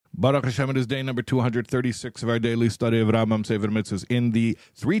Baruch Hashem, it is day number 236 of our daily study of Rambam Sefer HaMitzvos. In the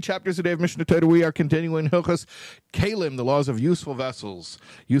 3 chapters a day of Mishnah Torah, we are continuing Hilchos Kalim, the laws of useful vessels,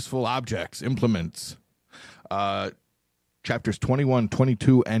 useful objects, implements. Chapters 21,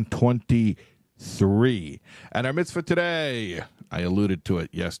 22, and 23. And our mitzvah today, I alluded to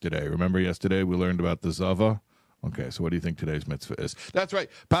it yesterday. Remember yesterday we learned about the Zava? Okay, so what do you think today's mitzvah is? That's right.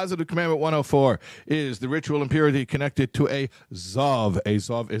 Positive Commandment 104 is the ritual impurity connected to a Zav. A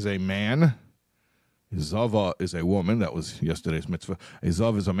Zav is a man. Zava is a woman. That was yesterday's mitzvah. A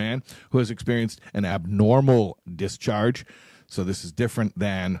Zav is a man who has experienced an abnormal discharge. So this is different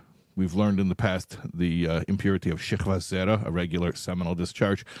than we've learned in the past, the impurity of Shechva Zera, a regular seminal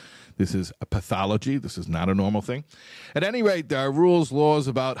discharge. This is a pathology. This is not a normal thing. At any rate, there are rules, laws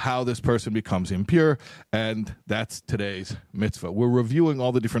about how this person becomes impure, and that's today's mitzvah. We're reviewing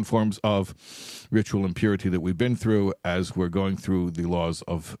all the different forms of ritual impurity that we've been through as we're going through the laws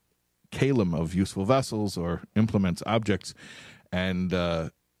of kalim, of useful vessels or implements, objects. And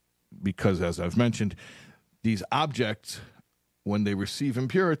because, as I've mentioned, these objects, when they receive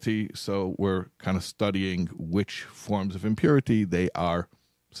impurity, so we're kind of studying which forms of impurity they are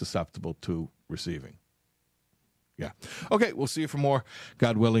susceptible to receiving. Yeah. Okay, we'll see you for more,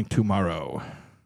 God willing, tomorrow.